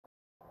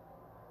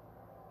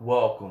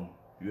Welcome.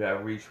 You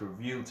have reached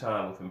review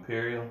time with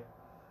Imperial.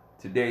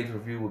 Today's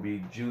review will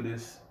be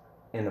Judas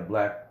and the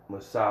Black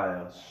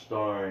Messiah,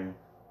 starring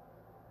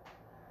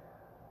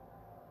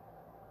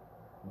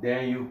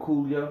Daniel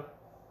Kaluuya,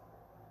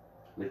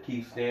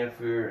 Lakeith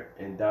Stanfield,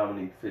 and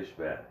Dominique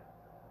Fishback.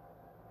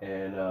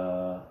 And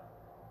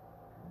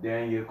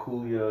Daniel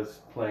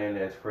Kaluuya's playing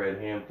as Fred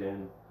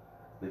Hampton.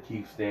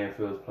 Lakeith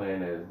Stanfield's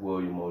playing as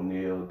William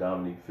O'Neill.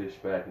 Dominique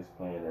Fishback is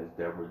playing as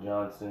Deborah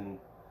Johnson.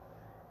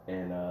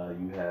 And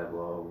you have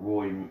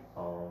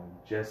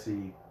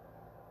Jesse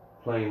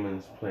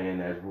Plemons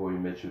playing as Roy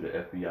Mitchell, the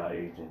FBI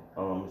agent.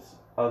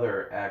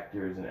 Other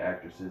actors and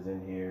actresses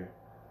in here,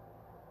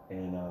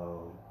 and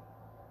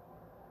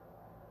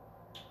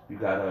you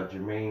got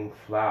Jermaine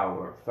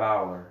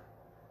Fowler.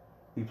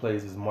 He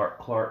plays as Mark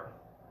Clark.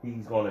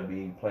 He's going to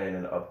be playing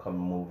in the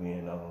upcoming movie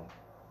in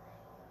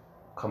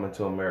Coming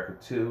to America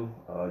 2.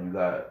 You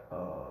got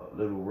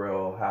Little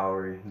Rel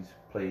Howery. He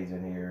plays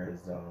in here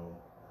as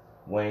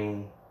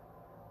Wayne.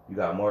 You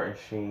got Martin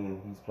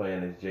Sheen. He's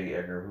playing as J.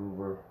 Edgar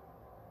Hoover.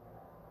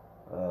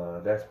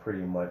 That's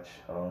pretty much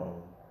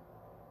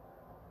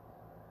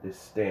the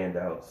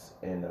standouts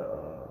in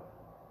the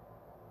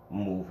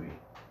movie.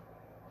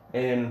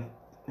 And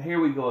here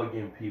we go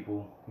again,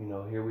 people.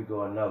 Here we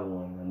go, another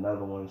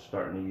one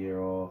starting the year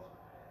off.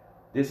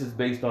 This is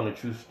based on a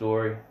true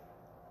story.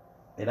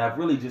 And I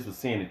really just was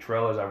seeing the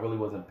trailers. I really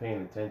wasn't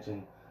paying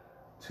attention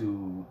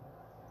to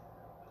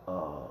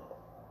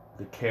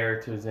the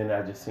characters in it.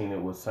 I just seen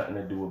it was something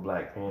to do with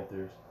Black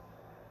Panthers.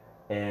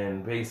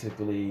 And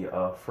basically,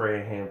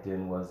 Fred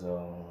Hampton was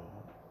a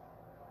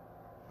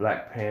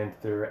Black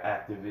Panther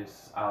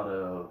activist out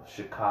of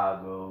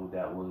Chicago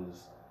that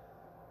was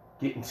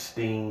getting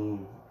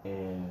steam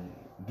and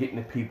getting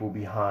the people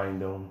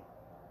behind him.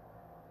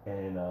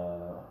 And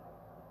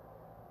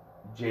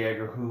J.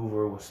 Edgar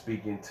Hoover was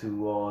speaking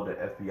to all the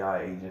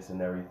FBI agents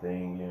and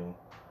everything and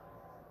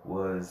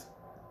was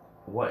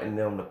wanting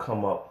them to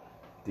come up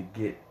to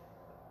get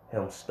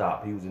him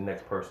stopped. He was the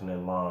next person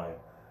in line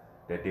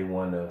that they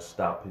wanted to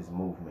stop his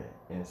movement.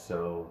 And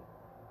so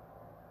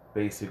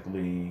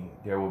basically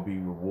there will be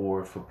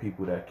rewards for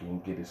people that can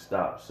get it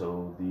stopped.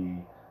 So the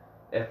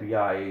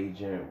FBI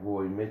agent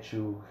Roy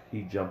Mitchell,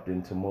 he jumped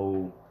into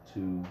mode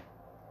to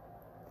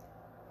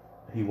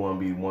he want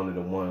to be one of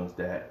the ones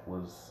that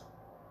was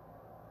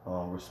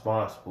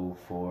responsible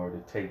for the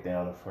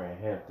takedown of Fred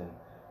Hampton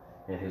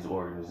and his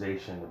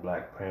organization, the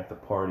Black Panther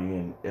Party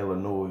in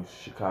Illinois,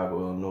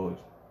 Chicago, Illinois.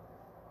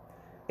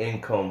 In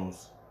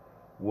comes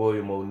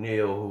William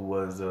O'Neill, who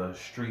was a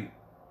street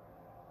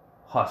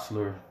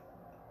hustler,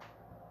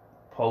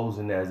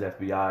 posing as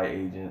FBI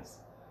agents,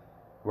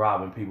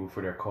 robbing people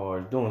for their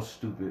cars, doing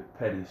stupid,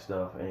 petty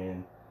stuff.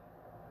 And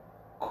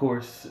of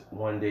course,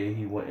 one day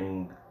he went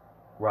and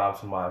robbed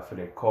somebody for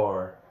their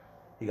car.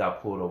 He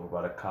got pulled over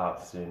by the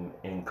cops, and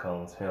in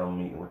comes him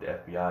meeting with the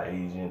FBI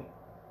agent,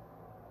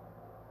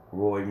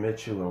 Roy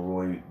Mitchell, and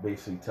Roy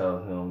basically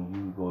tells him,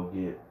 you go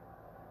get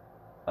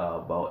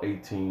about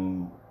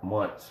 18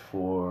 months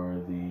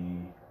for the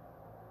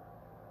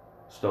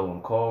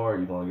stolen car.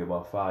 You're going to get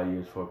about 5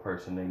 years for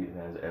impersonating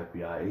as an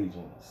FBI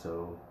agent.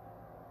 So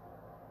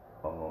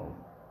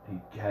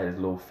he had his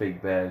little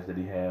fake badge that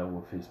he had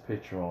with his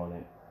picture on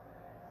it.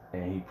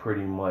 And he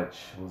pretty much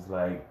was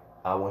like,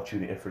 I want you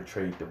to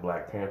infiltrate the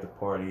Black Panther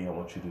Party. I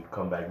want you to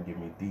come back and give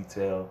me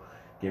detail,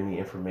 give me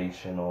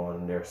information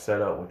on their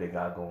setup, what they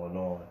got going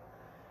on.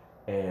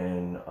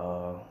 And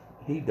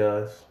he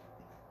does.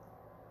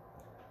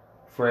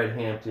 Fred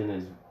Hampton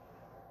is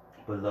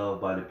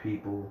beloved by the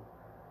people.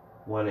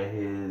 One of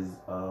his,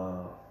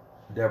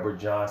 Deborah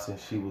Johnson,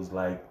 she was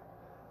like,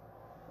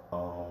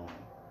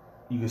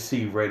 you could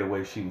see right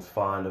away she was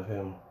fond of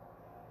him.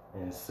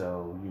 And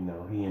so,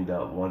 he ended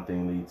up, one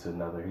thing leads to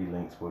another, he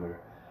links with her.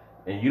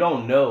 And you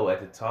don't know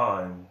at the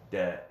time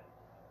that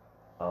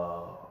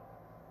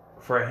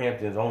Fred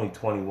Hampton is only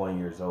 21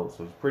 years old,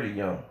 so he's pretty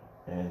young.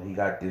 And he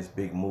got this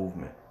big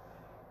movement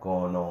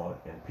going on,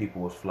 and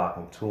people was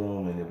flocking to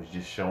him, and it was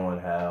just showing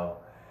how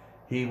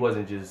he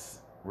wasn't just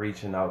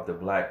reaching out to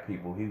black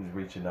people, he was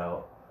reaching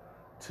out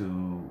to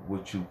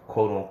what you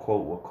quote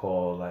unquote would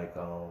call like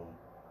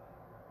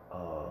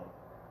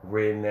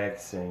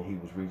rednecks, and he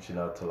was reaching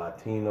out to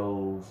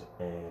Latinos,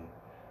 and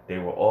they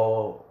were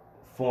all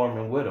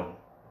forming with him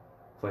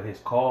for his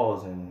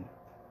cause, and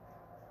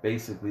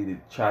basically to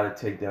try to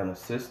take down the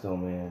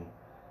system. And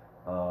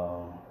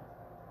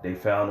they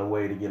found a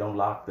way to get him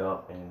locked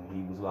up, and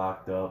he was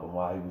locked up. And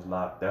while he was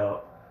locked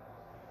up,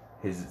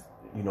 his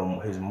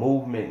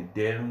movement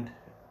dimmed,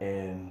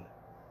 and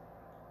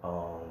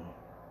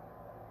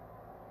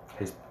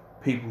his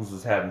peoples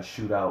was having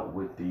shootout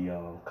with the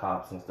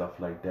cops and stuff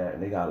like that,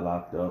 and they got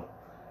locked up.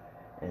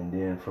 And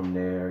then from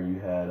there,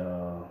 you had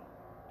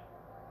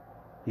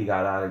he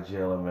got out of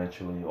jail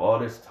eventually. All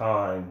this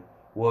time,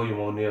 William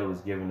O'Neill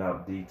was giving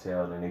out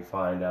details, and they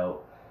find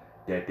out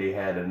that they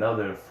had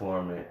another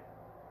informant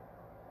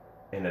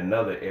in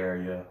another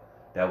area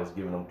that was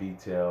giving them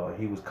detail.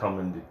 He was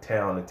coming to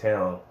town,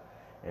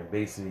 and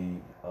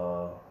basically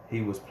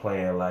he was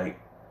playing like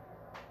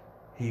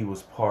he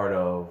was part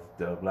of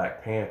the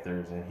Black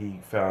Panthers, and he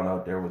found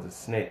out there was a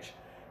snitch,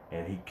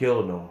 and he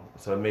killed him.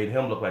 So it made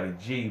him look like a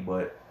G,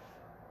 but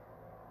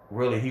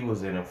really he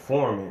was an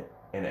informant,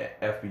 and the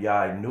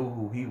FBI knew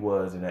who he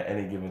was, and at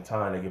any given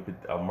time they could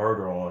put a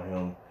murder on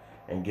him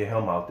and get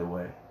him out the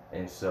way.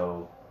 And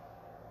so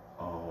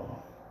um,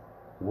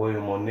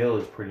 William O'Neill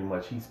is pretty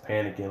much, he's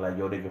panicking like,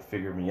 yo, they can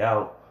figure me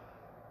out,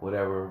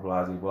 whatever,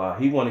 blah, blah, blah.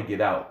 He want to get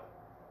out,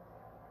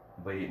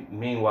 but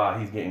meanwhile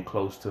he's getting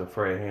close to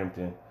Fred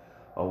Hampton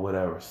or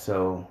whatever.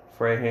 So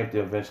Fred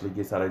Hampton eventually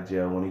gets out of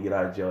jail. When he get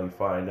out of jail, he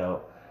find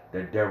out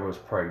that Deborah's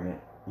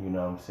pregnant, you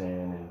know what I'm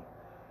saying, and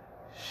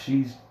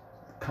she's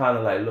kind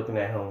of like looking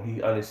at him.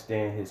 He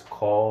understands his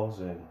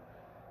cause and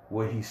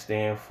what he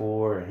stand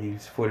for, and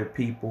he's for the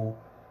people.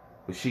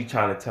 But she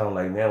trying to tell him,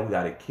 like, now we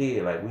got a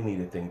kid, like, we need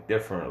to think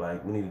different,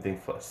 like, we need to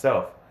think for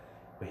ourselves.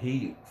 But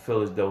he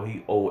feel as though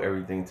he owe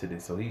everything to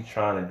this. So he's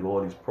trying to do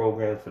all these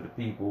programs for the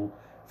people,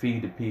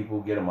 feed the people,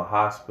 get them a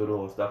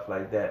hospital and stuff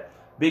like that.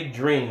 Big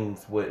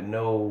dreams with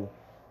no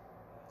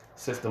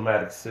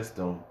systematic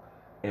system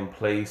in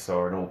place,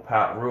 or no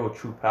real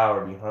true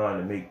power behind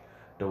to make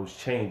those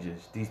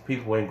changes. These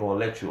people ain't gonna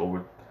let you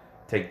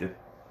overtake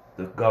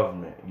the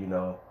government, you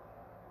know.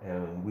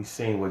 And we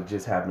seen what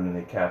just happened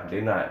in the Capitol.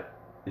 They're not.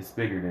 It's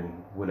bigger than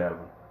whatever,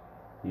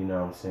 you know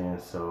what I'm saying.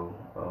 So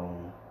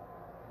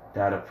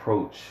that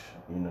approach,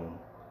 you know,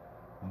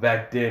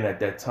 back then at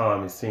that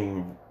time it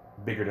seemed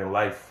bigger than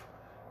life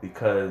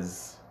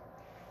because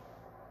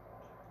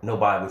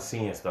nobody was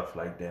seeing stuff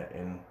like that,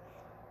 and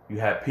you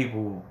had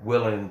people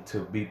willing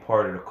to be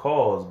part of the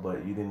cause,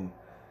 but you didn't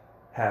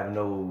have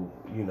no,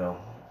 you know,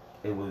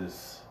 it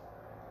was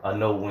a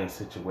no-win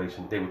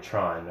situation. They were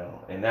trying though,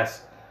 and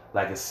that's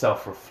like a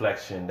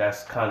self-reflection.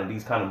 That's kind of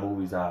these kind of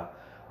movies I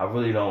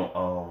really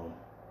don't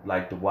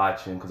like to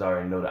watching because I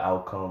already know the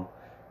outcome.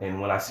 And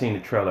when I seen the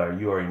trailer,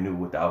 you already knew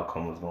what the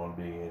outcome was going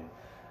to be, and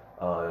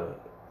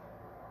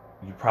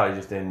you probably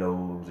just didn't know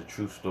it was a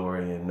true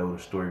story and know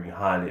the story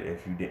behind it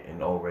if you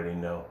didn't already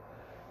know.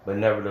 But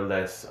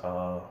nevertheless,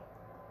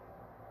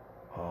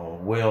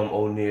 William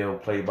O'Neill,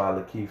 played by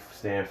Lakeith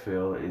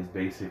Stanfield, is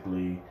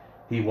basically,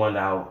 he won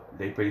out.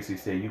 They basically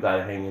said, you got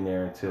to hang in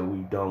there until we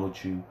done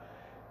with you.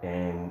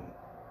 And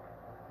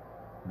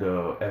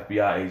the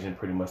FBI agent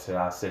pretty much said,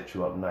 I'll set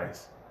you up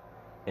nice.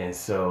 And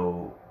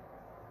so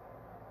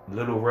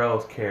Little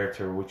Rel's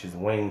character, which is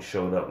Wayne,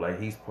 showed up. Like,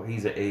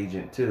 he's an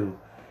agent too,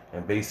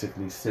 and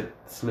basically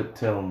slipped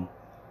him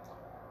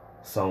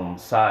some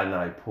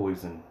cyanide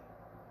poison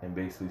and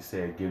basically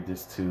said, give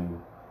this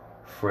to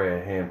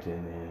Fred Hampton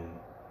and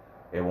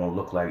it won't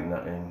look like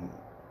nothing,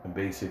 and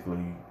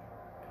basically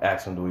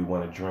asked him, do he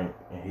want to drink,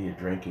 and he'd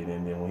drink it,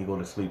 and then when he go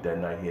to sleep that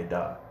night, he'd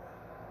die.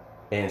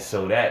 And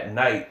so that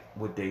night,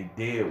 what they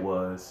did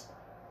was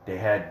they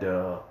had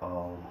the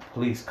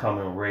police come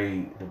and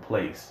raid the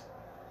place,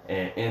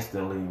 and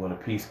instantly when the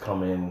police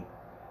come in,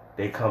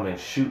 they come in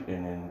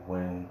shooting, and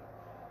when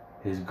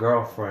his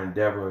girlfriend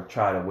Deborah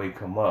tried to wake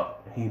him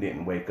up, he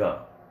didn't wake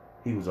up.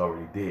 He was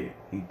already dead.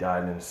 He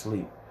died in his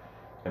sleep.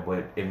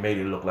 But it made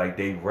it look like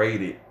they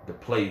raided the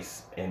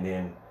place, and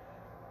then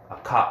a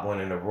cop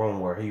went in the room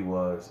where he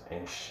was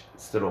and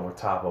stood over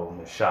top of him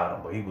and shot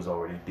him, but he was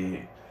already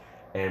dead.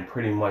 And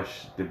pretty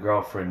much the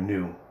girlfriend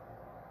knew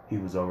he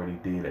was already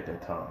dead at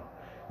that time.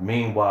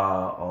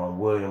 Meanwhile,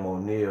 William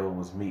O'Neill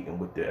was meeting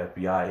with the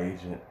FBI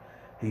agent.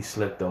 He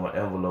slipped him an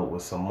envelope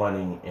with some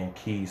money and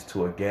keys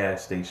to a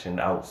gas station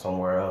out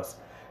somewhere else,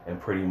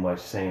 and pretty much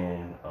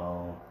saying,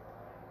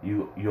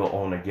 you'll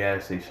own a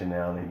gas station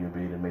now and you'll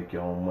be able to make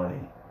your own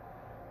money,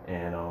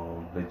 and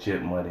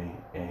legit money.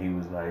 And he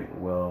was like,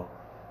 well,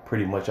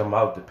 pretty much I'm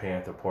out the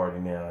Panther Party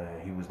now.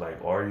 And he was like,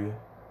 are you?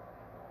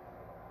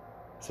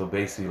 So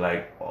basically,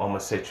 like, I'm gonna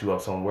set you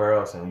up somewhere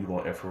else and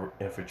you're gonna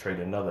infiltrate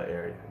another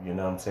area, you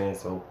know what I'm saying?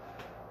 So,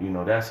 you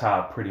know, that's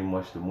how pretty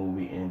much the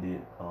movie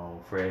ended.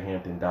 Fred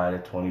Hampton died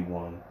at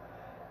 21.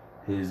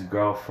 His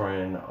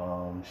girlfriend,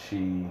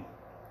 she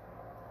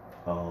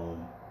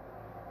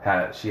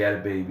had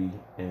a baby,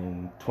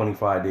 and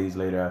 25 days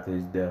later after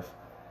his death,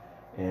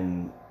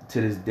 and to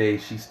this day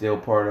she's still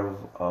part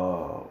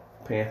of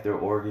Panther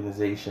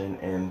organization,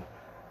 and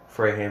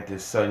Fred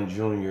Hampton's son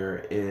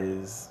Jr.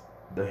 is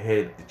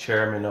the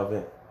chairman of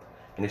it,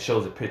 and it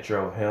shows a picture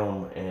of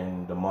him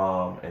and the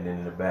mom, and then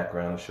in the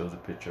background it shows a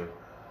picture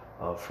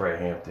of Fred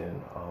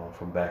Hampton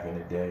from back in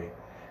the day.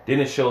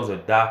 Then it shows a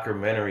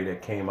documentary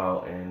that came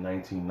out in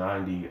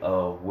 1990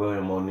 of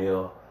William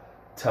O'Neill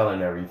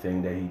telling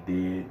everything that he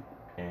did,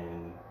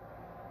 and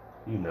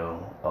you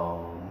know,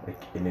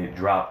 and it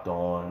dropped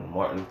on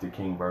Martin Luther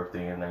King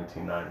birthday in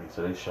 1990,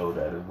 so they showed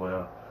that as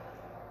well.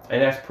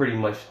 And that's pretty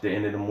much the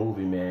end of the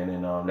movie, man.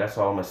 And that's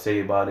all I'm gonna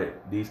say about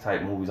it. These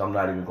type movies, I'm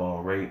not even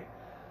gonna rate.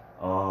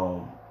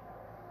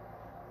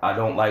 I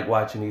don't like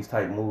watching these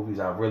type movies.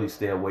 I really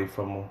stay away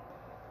from them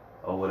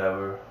or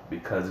whatever,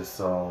 because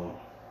it's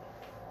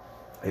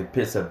it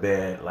puts a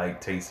bad like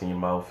taste in your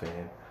mouth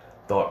and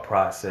thought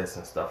process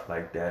and stuff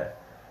like that.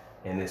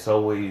 And it's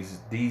always,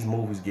 these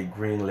movies get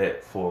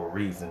greenlit for a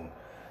reason.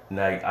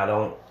 Like, I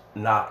don't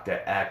knock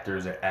the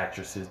actors and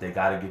actresses. They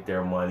got to get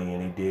their money,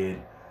 and they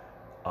did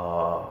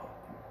a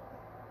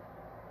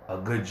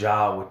good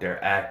job with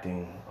their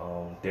acting.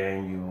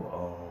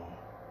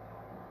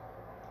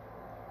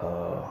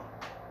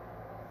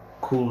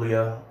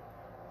 Kaluuya,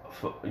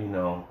 you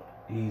know,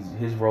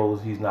 his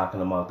roles, he's knocking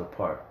them out the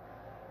park.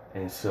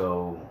 And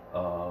so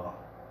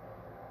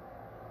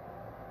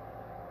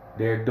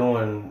they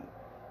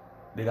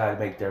got to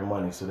make their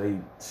money.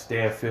 So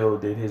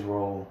Stanfield did his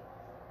role,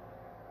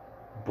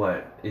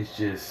 but it's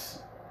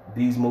just,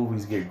 these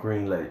movies get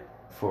greenlit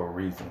for a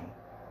reason.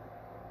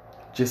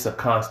 Just a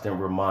constant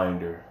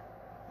reminder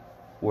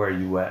where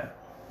you at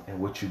and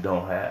what you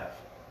don't have.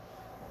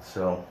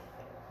 So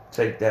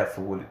take that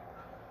for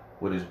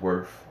what it's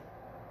worth.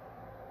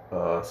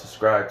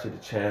 Subscribe to the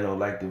channel,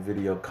 like the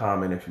video,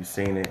 comment if you've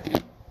seen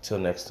it. Till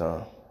next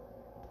time.